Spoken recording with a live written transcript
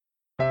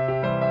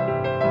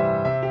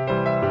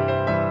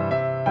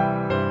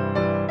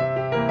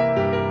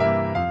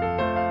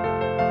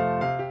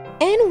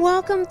and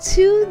welcome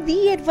to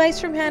the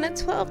Advice from Hannah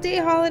 12-Day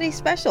Holiday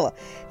Special.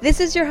 This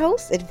is your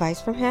host, Advice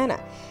from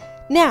Hannah.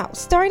 Now,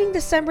 starting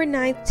December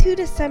 9th to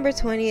December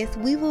 20th,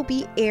 we will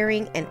be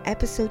airing an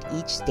episode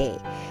each day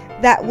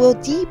that will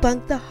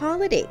debunk the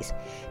holidays.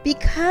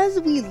 Because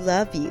we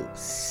love you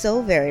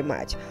so very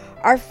much,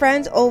 our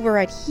friends over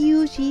at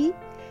Hughie,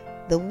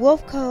 The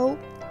Wolf Co.,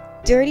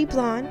 Dirty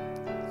Blonde,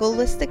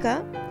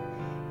 Golistica,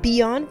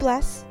 Beyond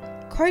Bless,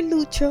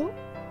 Carlucho,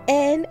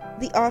 and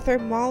the author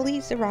Molly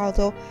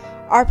Zeraldo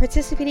are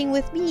participating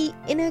with me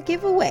in a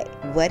giveaway.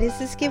 What is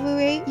this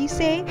giveaway, you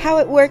say? How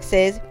it works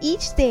is,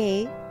 each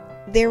day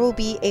there will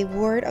be a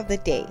word of the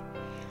day.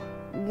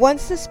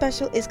 Once the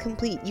special is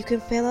complete, you can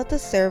fill out the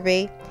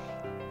survey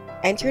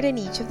entered in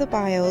each of the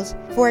bios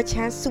for a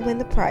chance to win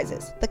the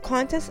prizes. The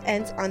contest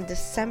ends on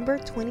December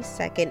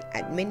 22nd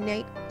at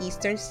midnight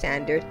Eastern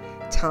Standard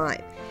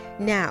Time.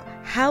 Now,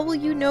 how will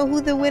you know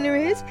who the winner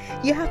is?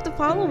 You have to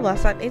follow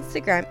us on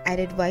Instagram at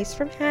Advice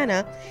from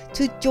Hannah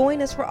to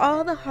join us for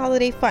all the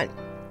holiday fun.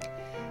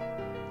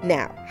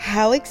 Now,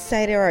 how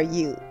excited are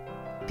you?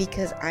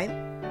 Because I'm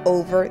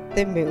over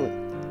the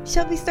moon.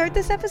 Shall we start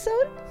this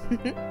episode?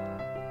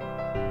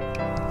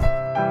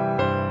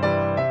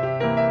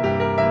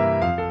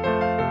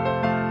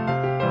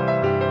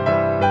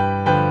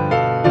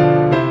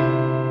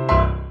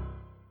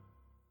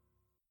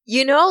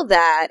 You know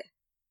that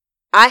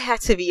I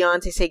had to be on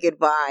to say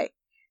goodbye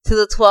to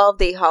the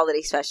 12-Day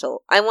Holiday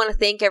Special. I want to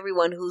thank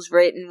everyone who's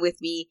written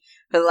with me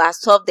for the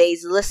last 12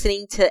 days,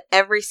 listening to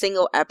every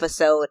single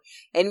episode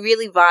and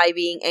really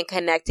vibing and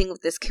connecting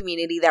with this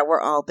community that we're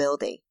all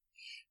building.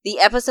 The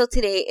episode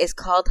today is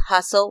called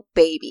Hustle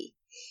Baby,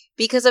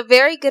 because a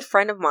very good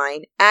friend of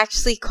mine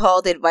actually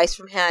called Advice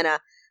from Hannah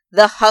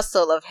the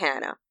Hustle of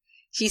Hannah.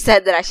 She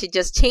said that I should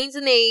just change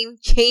the name,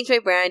 change my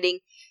branding,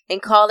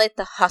 and call it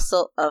the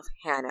Hustle of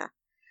Hannah.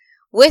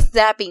 With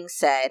that being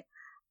said,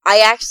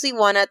 I actually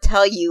want to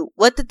tell you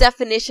what the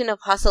definition of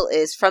hustle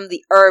is from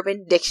the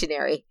Urban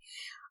Dictionary.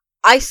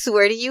 I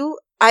swear to you,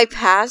 I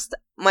passed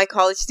my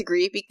college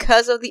degree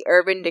because of the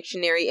Urban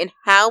Dictionary and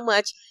how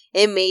much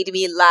it made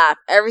me laugh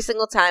every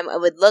single time I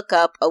would look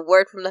up a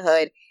word from the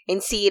hood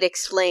and see it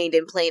explained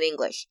in plain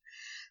English.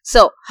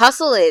 So,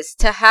 hustle is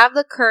to have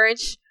the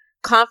courage,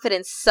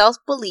 confidence,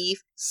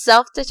 self-belief,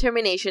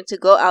 self-determination to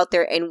go out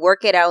there and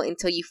work it out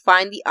until you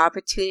find the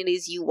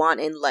opportunities you want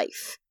in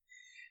life.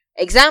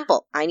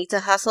 Example, I need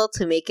to hustle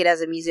to make it as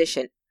a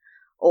musician.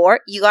 Or,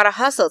 you gotta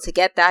hustle to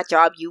get that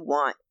job you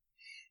want.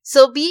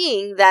 So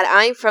being that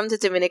I'm from the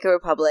Dominican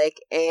Republic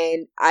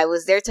and I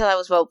was there till I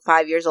was about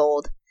 5 years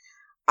old,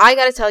 I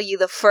gotta tell you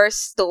the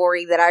first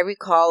story that I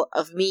recall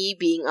of me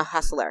being a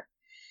hustler.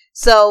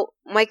 So,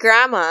 my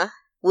grandma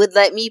would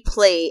let me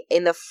play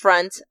in the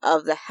front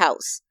of the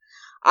house.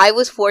 I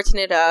was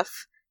fortunate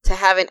enough to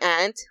have an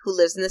aunt who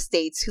lives in the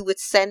States who would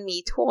send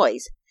me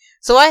toys.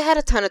 So I had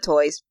a ton of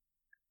toys.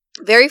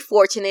 Very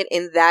fortunate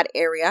in that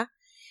area.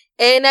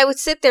 And I would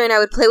sit there and I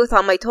would play with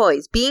all my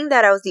toys. Being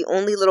that I was the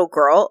only little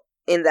girl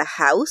in the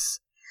house,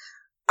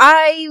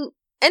 I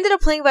ended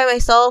up playing by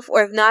myself,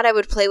 or if not, I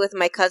would play with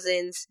my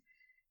cousins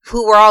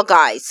who were all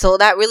guys. So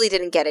that really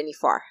didn't get any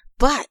far.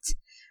 But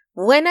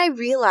when I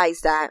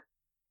realized that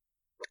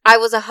I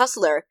was a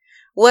hustler,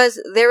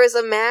 there was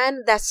a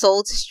man that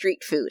sold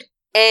street food.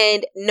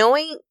 And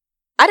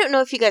I don't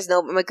know if you guys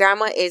know, but my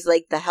grandma is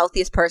like the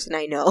healthiest person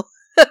I know.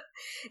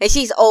 And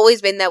she's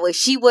always been that way.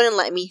 She wouldn't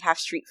let me have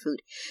street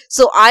food.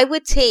 So I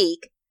would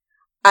take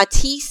a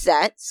tea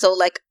set, so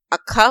like a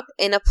cup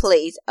and a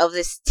plate of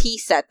this tea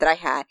set that I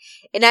had,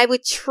 and I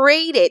would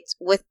trade it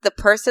with the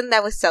person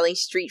that was selling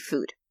street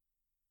food.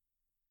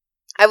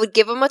 I would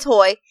give him a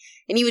toy,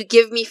 and he would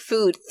give me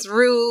food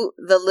through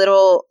the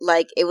little,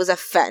 it was a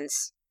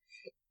fence.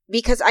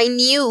 Because I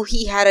knew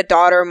he had a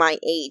daughter my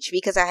age,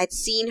 because I had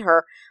seen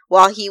her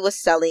while he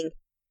was selling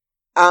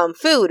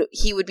food.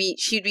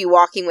 She'd be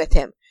walking with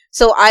him.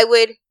 So I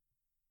would,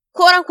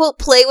 quote unquote,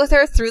 play with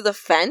her through the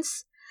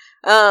fence,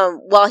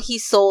 while he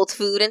sold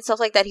food and stuff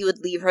like that. He would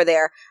leave her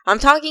there. I'm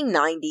talking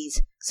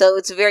 90s. So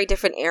it's a very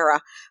different era.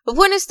 But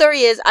point of the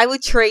story is, I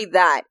would trade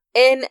that.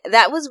 And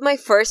that was my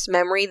first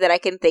memory that I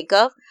can think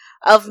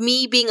of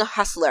me being a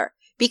hustler.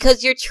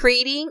 Because you're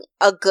trading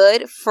a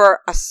good for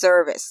a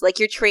service. Like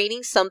you're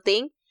trading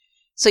something.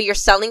 So you're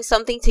selling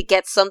something to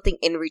get something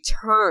in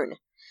return.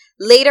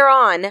 Later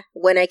on,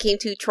 when I came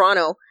to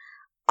Toronto,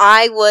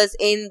 I was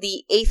in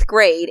the 8th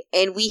grade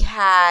and we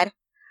had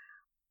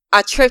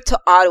a trip to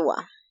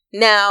Ottawa.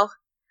 Now,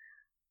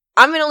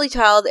 I'm an only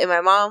child and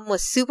my mom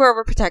was super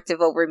overprotective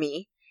over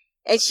me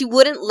and she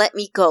wouldn't let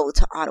me go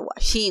to Ottawa.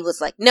 She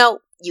was like, no,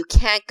 you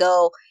can't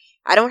go.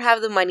 I don't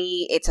have the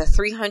money. It's a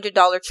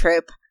 $300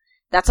 trip.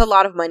 That's a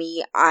lot of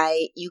money.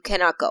 You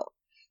cannot go.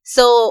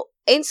 So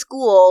in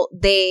school,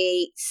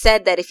 they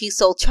said that if you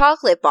sold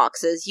chocolate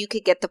boxes, you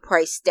could get the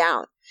price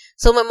down.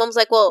 So my mom's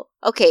like, well,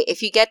 okay,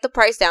 if you get the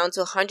price down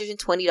to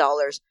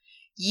 $120,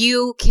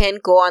 you can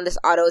go on this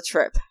auto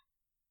trip.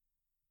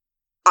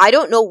 I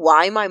don't know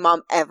why my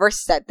mom ever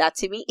said that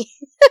to me.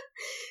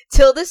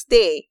 Till this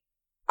day,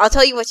 I'll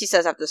tell you what she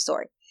says after the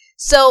story.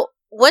 So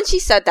once she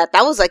said that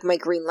was like my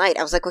green light.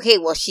 I was like, okay,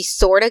 well, she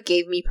sort of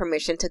gave me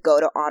permission to go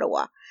to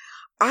Ottawa.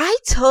 I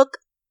took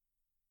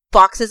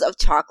boxes of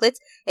chocolates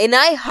and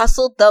I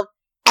hustled them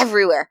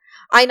everywhere.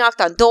 I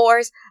knocked on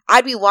doors.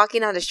 I'd be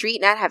walking down the street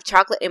and I'd have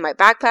chocolate in my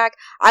backpack.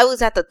 I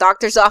was at the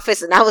doctor's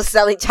office and I was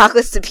selling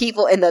chocolates to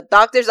people in the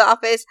doctor's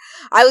office.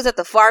 I was at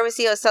the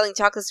pharmacy. I was selling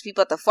chocolates to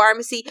people at the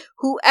pharmacy.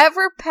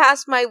 Whoever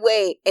passed my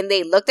way and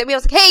they looked at me, I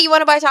was like, hey, you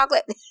want to buy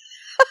chocolate?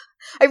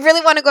 I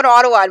really want to go to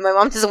Ottawa and my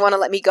mom doesn't want to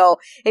let me go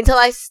until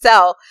I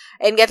sell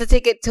and get the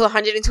ticket to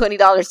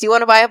 $120. Do you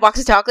want to buy a box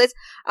of chocolates?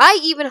 I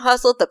even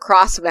hustled the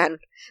crossman,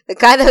 the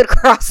guy that would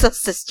cross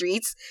us the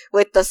streets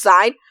with the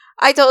sign.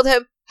 I told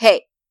him,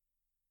 hey,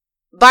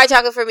 buy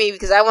chocolate for me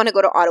because I want to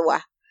go to Ottawa.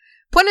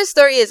 Point of the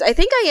story is, I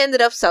think I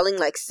ended up selling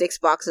like 6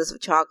 boxes of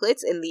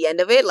chocolates in the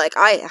end of it. Like,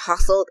 I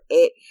hustled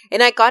it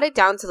and I got it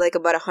down to like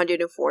about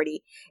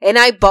 140. And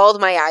I bawled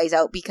my eyes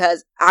out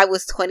because I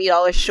was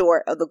 $20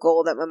 short of the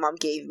goal that my mom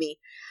gave me.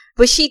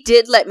 But she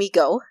did let me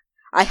go.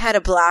 I had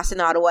a blast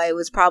in Ottawa. It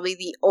was probably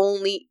the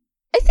only,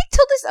 I think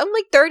till this, I'm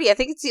like 30. I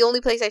think it's the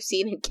only place I've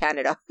seen in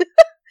Canada.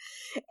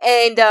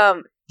 And,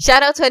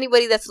 shout out to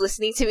anybody that's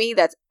listening to me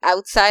that's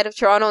outside of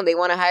Toronto and they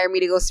want to hire me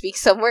to go speak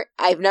somewhere.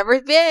 I've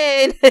never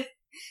been.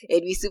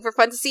 It'd be super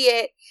fun to see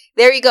it.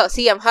 There you go.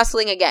 See, I'm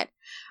hustling again.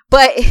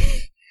 But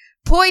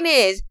point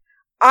is,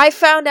 I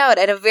found out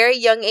at a very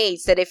young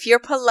age that if you're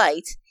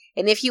polite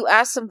and if you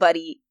ask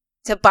somebody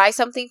to buy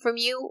something from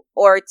you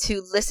or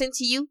to listen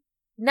to you,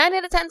 9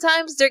 out of 10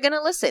 times they're going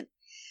to listen.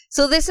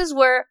 So this is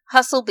where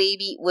Hustle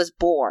Baby was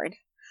born.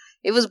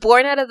 It was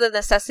born out of the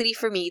necessity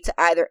for me to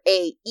either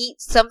A, eat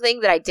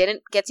something that I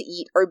didn't get to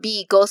eat, or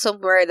B, go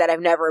somewhere that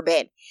I've never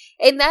been.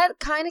 And that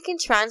kind of can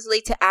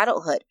translate to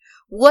adulthood.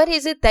 What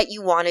is it that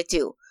you want to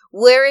do?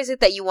 Where is it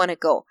that you want to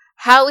go?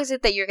 How is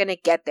it that you're going to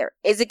get there?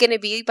 Is it going to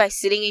be by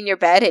sitting in your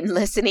bed and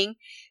listening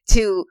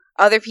to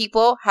other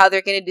people, how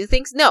they're going to do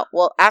things? No.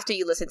 Well, after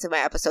you listen to my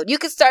episode, you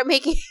can start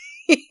making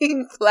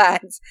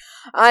plans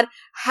on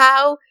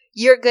how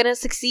you're going to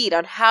succeed,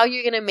 on how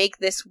you're going to make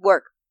this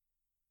work.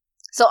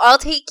 So I'll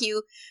take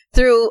you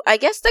through, I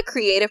guess, the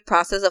creative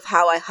process of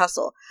how I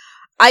hustle.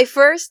 I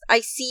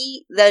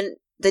see the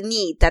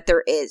need that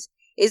there is.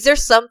 Is there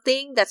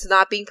something that's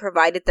not being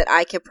provided that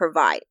I can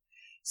provide?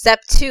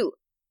 Step 2,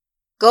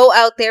 go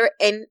out there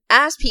and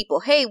ask people,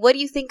 hey, what do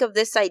you think of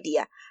this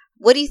idea?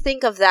 What do you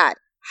think of that?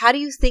 How do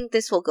you think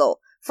this will go?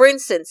 For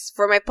instance,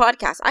 for my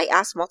podcast, I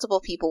asked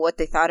multiple people what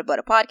they thought about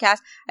a podcast.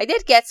 I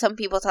did get some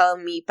people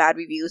telling me bad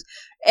reviews.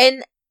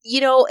 And, you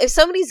know, if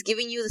somebody's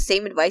giving you the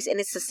same advice and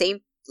it's the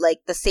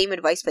same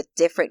advice but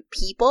different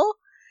people,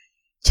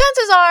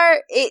 chances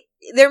are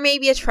there may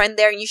be a trend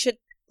there and you should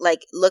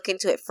look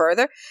into it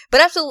further. But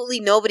absolutely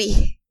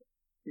nobody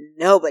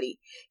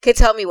can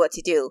tell me what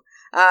to do.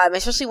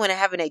 Especially when I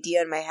have an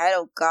idea in my head.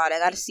 Oh God, I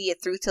gotta see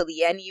it through till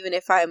the end. Even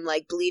if I'm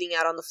bleeding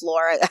out on the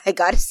floor, I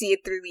gotta see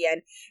it through the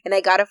end, and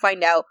I gotta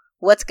find out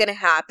what's gonna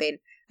happen.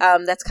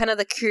 That's kind of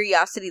the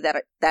curiosity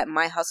that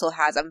my hustle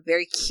has. I'm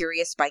very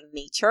curious by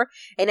nature,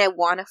 and I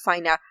want to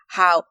find out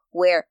how,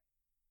 where,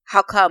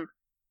 how come,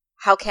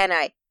 how can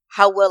I,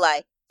 how will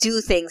I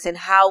do things, and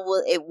how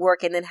will it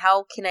work, and then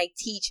how can I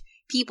teach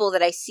people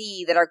that I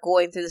see that are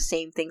going through the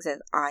same things as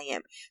I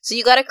am. So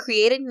you got to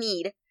create a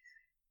need.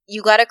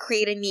 You got to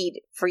create a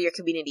need for your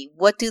community.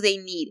 What do they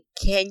need?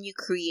 Can you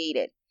create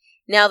it?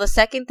 Now, the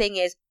second thing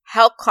is,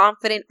 how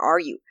confident are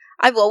you?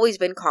 I've always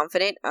been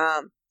confident,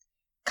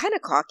 kind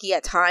of cocky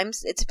at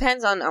times. It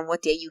depends on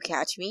what day you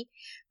catch me.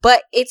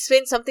 But it's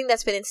been something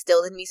that's been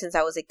instilled in me since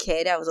I was a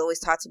kid. I was always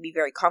taught to be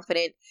very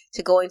confident,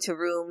 to go into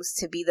rooms,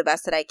 to be the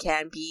best that I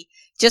can be.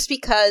 Just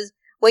because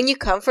when you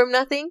come from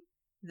nothing,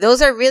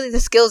 those are really the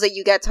skills that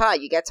you get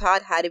taught. You get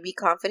taught how to be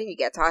confident. You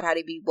get taught how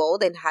to be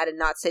bold and how to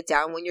not sit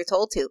down when you're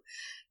told to.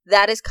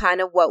 That is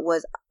kind of what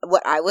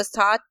I was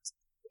taught.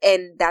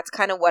 And that's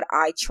kind of what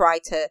I try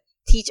to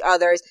teach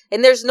others.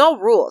 And there's no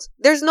rules.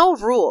 There's no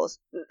rules.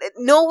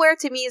 Nowhere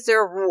to me is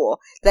there a rule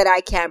that I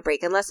can't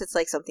break unless it's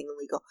something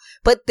illegal.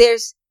 But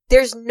there's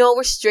no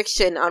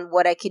restriction on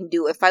what I can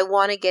do. If I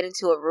want to get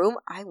into a room,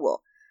 I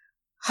will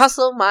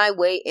hustle my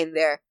way in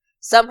there.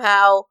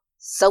 Somehow,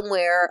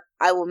 somewhere,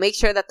 I will make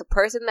sure that the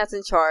person that's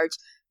in charge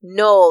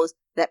knows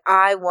that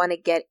I want to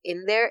get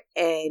in there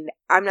and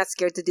I'm not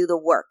scared to do the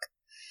work.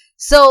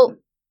 So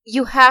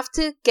you have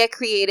to get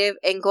creative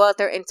and go out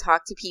there and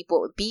talk to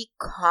people. Be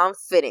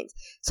confident.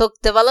 So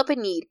develop a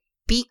need.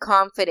 Be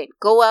confident.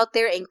 Go out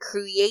there and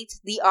create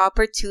the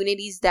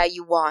opportunities that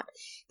you want.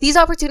 These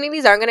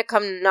opportunities aren't going to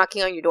come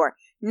knocking on your door.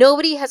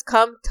 Nobody has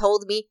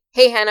told me,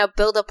 hey, Hannah,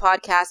 build a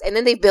podcast. And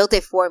then they built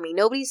it for me.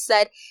 Nobody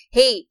said,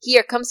 hey,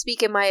 here, come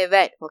speak at my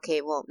event.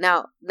 Okay, well,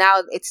 now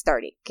it's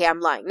starting. Okay,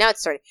 I'm lying. Now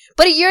it's starting.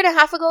 But a year and a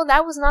half ago,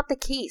 that was not the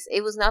case.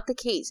 It was not the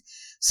case.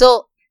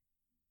 So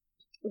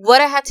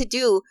what I had to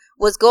do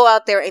was go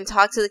out there and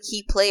talk to the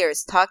key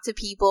players, talk to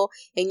people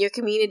in your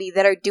community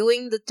that are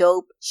doing the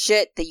dope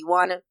shit that you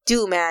want to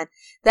do, man.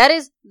 That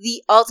is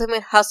the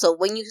ultimate hustle.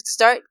 When you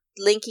start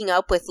linking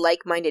up with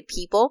like-minded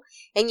people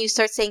and you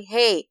start saying,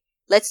 hey,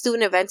 let's do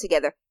an event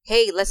together.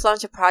 Hey, let's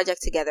launch a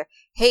project together.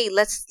 Hey,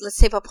 let's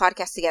tape a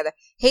podcast together.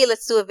 Hey,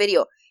 let's do a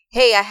video.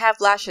 Hey, I have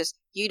lashes.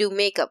 You do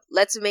makeup.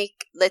 Let's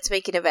make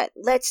an event.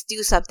 Let's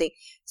do something.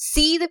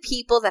 See the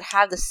people that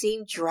have the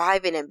same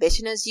drive and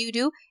ambition as you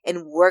do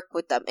and work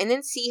with them, and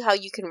then see how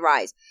you can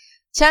rise.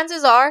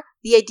 Chances are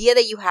the idea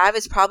that you have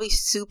is probably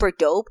super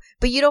dope,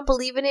 but you don't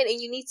believe in it,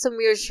 and you need some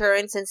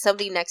reassurance and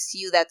somebody next to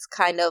you that's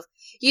kind of,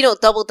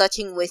 double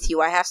dutching with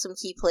you. I have some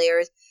key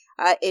players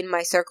in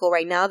my circle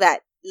right now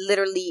that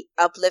literally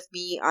uplift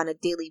me on a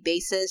daily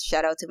basis.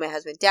 Shout out to my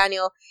husband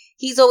Daniel.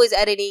 He's always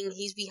editing.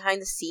 He's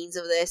behind the scenes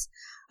of this.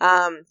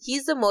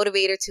 He's the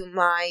motivator to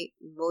my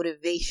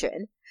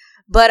motivation.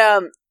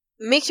 But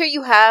make sure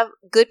you have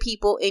good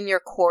people in your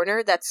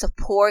corner that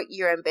support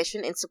your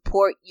ambition and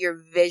support your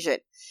vision.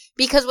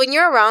 Because when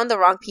you're around the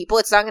wrong people,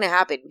 it's not going to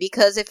happen.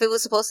 Because if it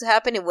was supposed to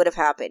happen, it would have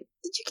happened.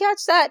 Did you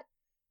catch that?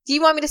 Do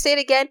you want me to say it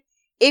again?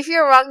 If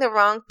you're around the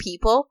wrong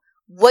people,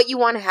 what you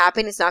want to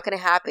happen is not going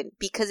to happen.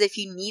 Because if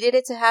you needed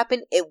it to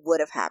happen, it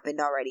would have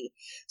happened already.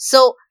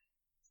 So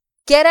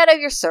get out of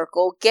your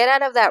circle, get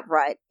out of that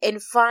rut,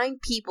 and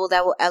find people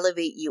that will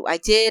elevate you. I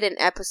did an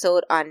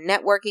episode on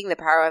networking, the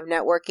power of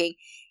networking.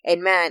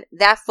 And man,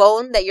 that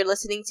phone that you're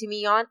listening to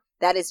me on,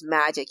 that is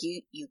magic.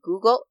 You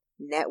Google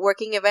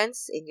networking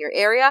events in your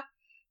area.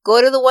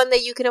 Go to the one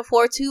that you can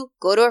afford to.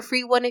 Go to a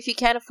free one if you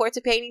can't afford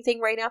to pay anything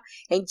right now.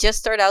 And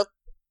just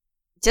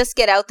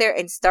get out there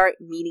and start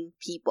meeting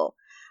people.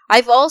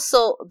 I've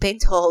also been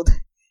told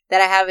that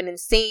I have an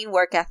insane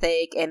work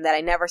ethic and that I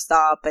never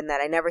stop and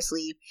that I never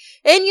sleep.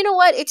 And you know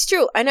what? It's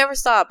true. I never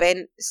stop.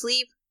 And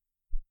sleep,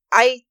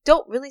 I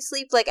don't really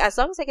sleep. Like, as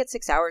long as I get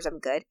 6 hours, I'm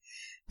good.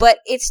 But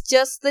it's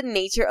just the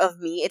nature of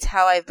me. It's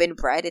how I've been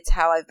bred. It's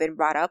how I've been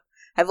brought up.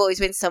 I've always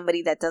been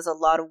somebody that does a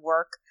lot of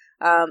work.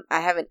 I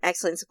have an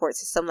excellent support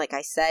system, like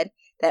I said,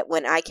 that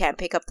when I can't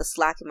pick up the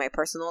slack in my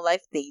personal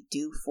life, they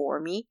do for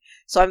me.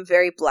 So I'm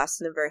very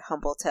blessed and I'm very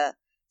humble to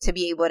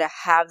be able to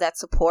have that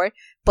support.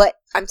 But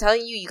I'm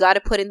telling you, you got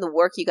to put in the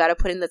work. You got to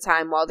put in the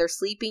time. While they're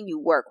sleeping, you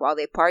work. While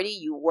they party,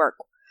 you work.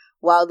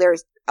 While they're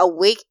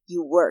awake,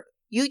 you work.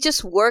 You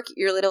just work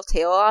your little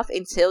tail off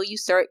until you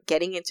start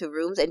getting into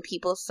rooms and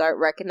people start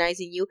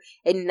recognizing you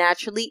and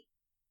naturally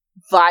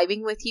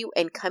vibing with you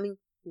and coming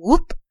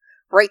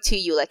right to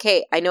you. Like,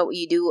 hey, I know what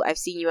you do. I've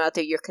seen you out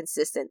there. You're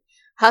consistent.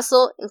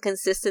 Hustle and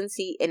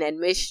consistency and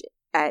ambition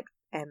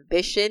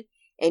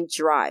and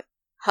drive.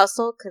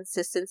 Hustle,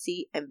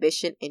 consistency,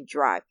 ambition, and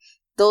drive.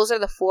 Those are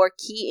the 4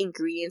 key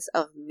ingredients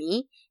of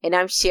me, and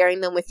I'm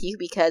sharing them with you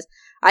because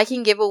I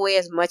can give away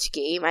as much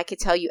game. I could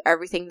tell you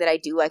everything that I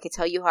do. I could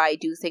tell you how I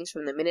do things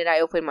from the minute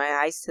I open my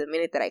eyes to the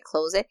minute that I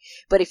close it.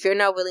 But if you're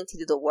not willing to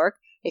do the work,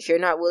 if you're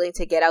not willing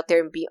to get out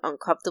there and be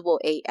uncomfortable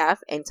AF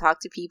and talk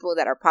to people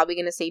that are probably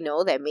going to say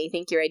no, that may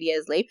think your idea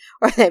is lame,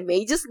 or that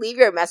may just leave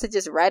your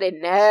messages read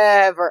and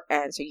never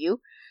answer you,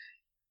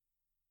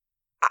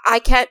 I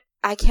can't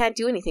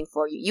do anything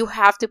for you. You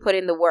have to put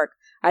in the work.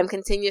 I'm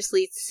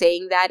continuously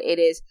saying that it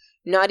is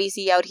not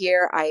easy out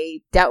here.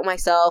 I doubt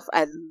myself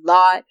a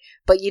lot.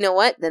 But you know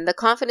what? Then the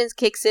confidence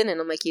kicks in and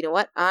I'm like, you know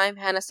what? I'm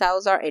Hannah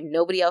Salazar and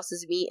nobody else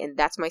is me. And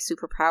that's my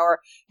superpower.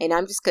 And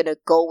I'm just going to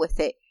go with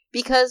it.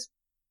 Because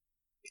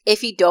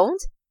if you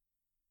don't,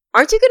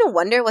 aren't you going to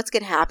wonder what's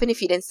going to happen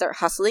if you didn't start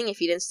hustling, if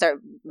you didn't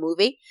start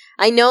moving?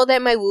 I know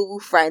that my woo-woo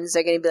friends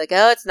are going to be like,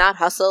 oh, it's not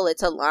hustle.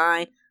 It's a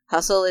line.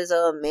 Hustle is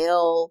a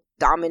male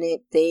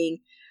dominant thing.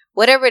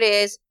 Whatever it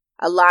is,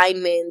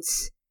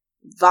 alignments,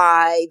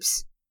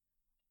 vibes,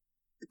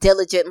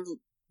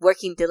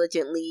 working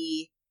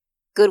diligently,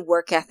 good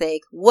work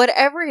ethic,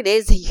 whatever it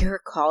is that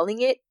you're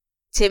calling it,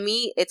 to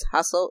me, it's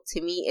hustle.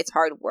 To me, it's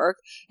hard work.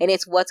 And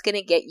it's what's going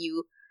to get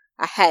you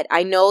ahead.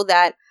 I know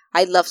that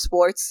I love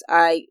sports.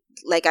 I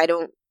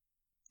don't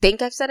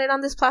think I've said it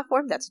on this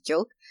platform. That's a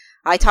joke.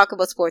 I talk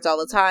about sports all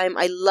the time.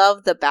 I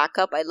love the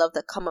backup. I love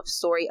the come up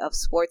story of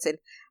sports and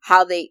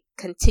how they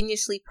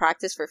continuously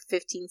practice for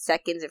 15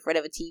 seconds in front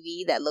of a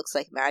TV that looks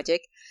like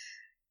magic.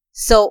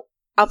 So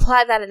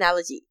apply that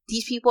analogy.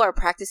 These people are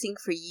practicing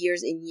for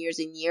years and years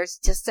and years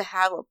just to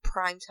have a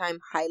primetime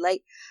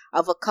highlight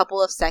of a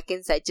couple of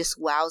seconds that just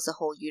wows the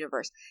whole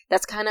universe.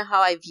 That's kind of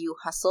how I view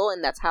hustle,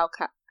 and that's how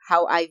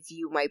I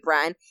view my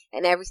brand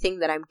and everything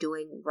that I'm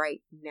doing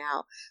right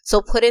now.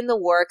 So put in the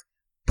work,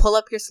 pull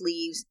up your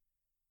sleeves,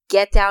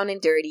 get down and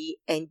dirty,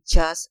 and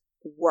just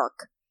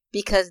work.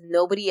 Because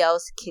nobody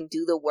else can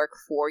do the work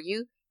for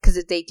you. Because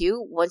if they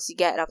do, once you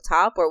get up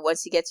top or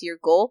once you get to your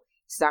goal,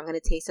 it's not going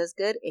to taste as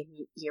good and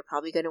you're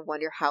probably going to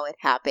wonder how it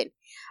happened.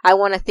 I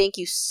want to thank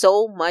you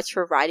so much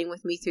for riding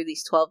with me through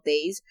these 12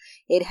 days.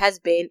 It has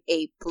been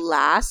a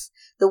blast.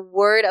 The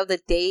word of the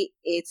day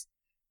is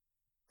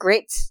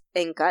guts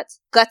and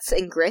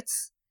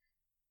grits.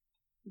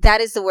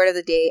 That is the word of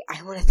the day.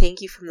 I want to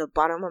thank you from the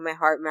bottom of my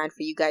heart, man,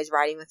 for you guys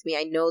riding with me.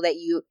 I know that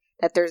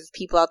there's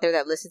people out there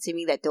that listen to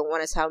me that don't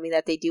want to tell me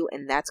that they do,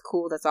 and that's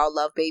cool. That's all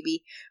love,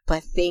 baby.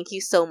 But thank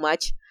you so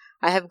much.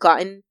 I have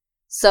gotten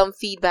some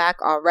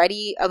feedback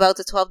already about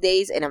the 12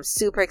 days, and I'm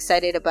super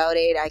excited about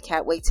it. I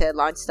can't wait to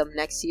launch them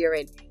next year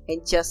and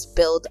just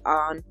build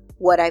on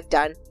what I've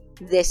done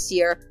this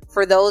year.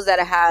 For those that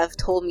have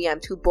told me I'm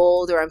too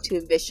bold, or I'm too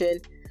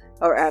ambitious,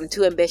 or I'm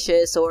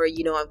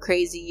I'm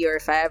crazy, or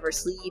if I ever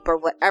sleep, or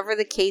whatever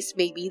the case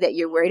may be that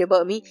you're worried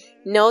about me,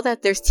 know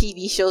that there's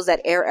TV shows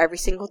that air every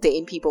single day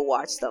and people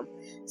watch them.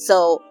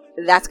 So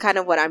that's kind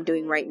of what I'm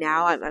doing right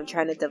now. I'm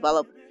trying to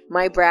develop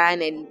my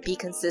brand and be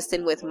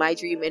consistent with my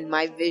dream and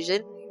my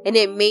vision. And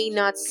it may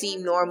not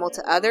seem normal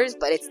to others,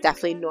 but it's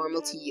definitely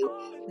normal to you.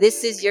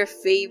 This is your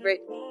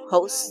favorite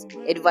host,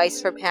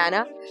 Advice from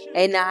Hannah,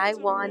 and I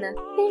wanna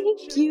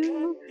thank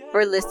you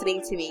for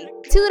listening to me.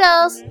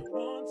 Toodles!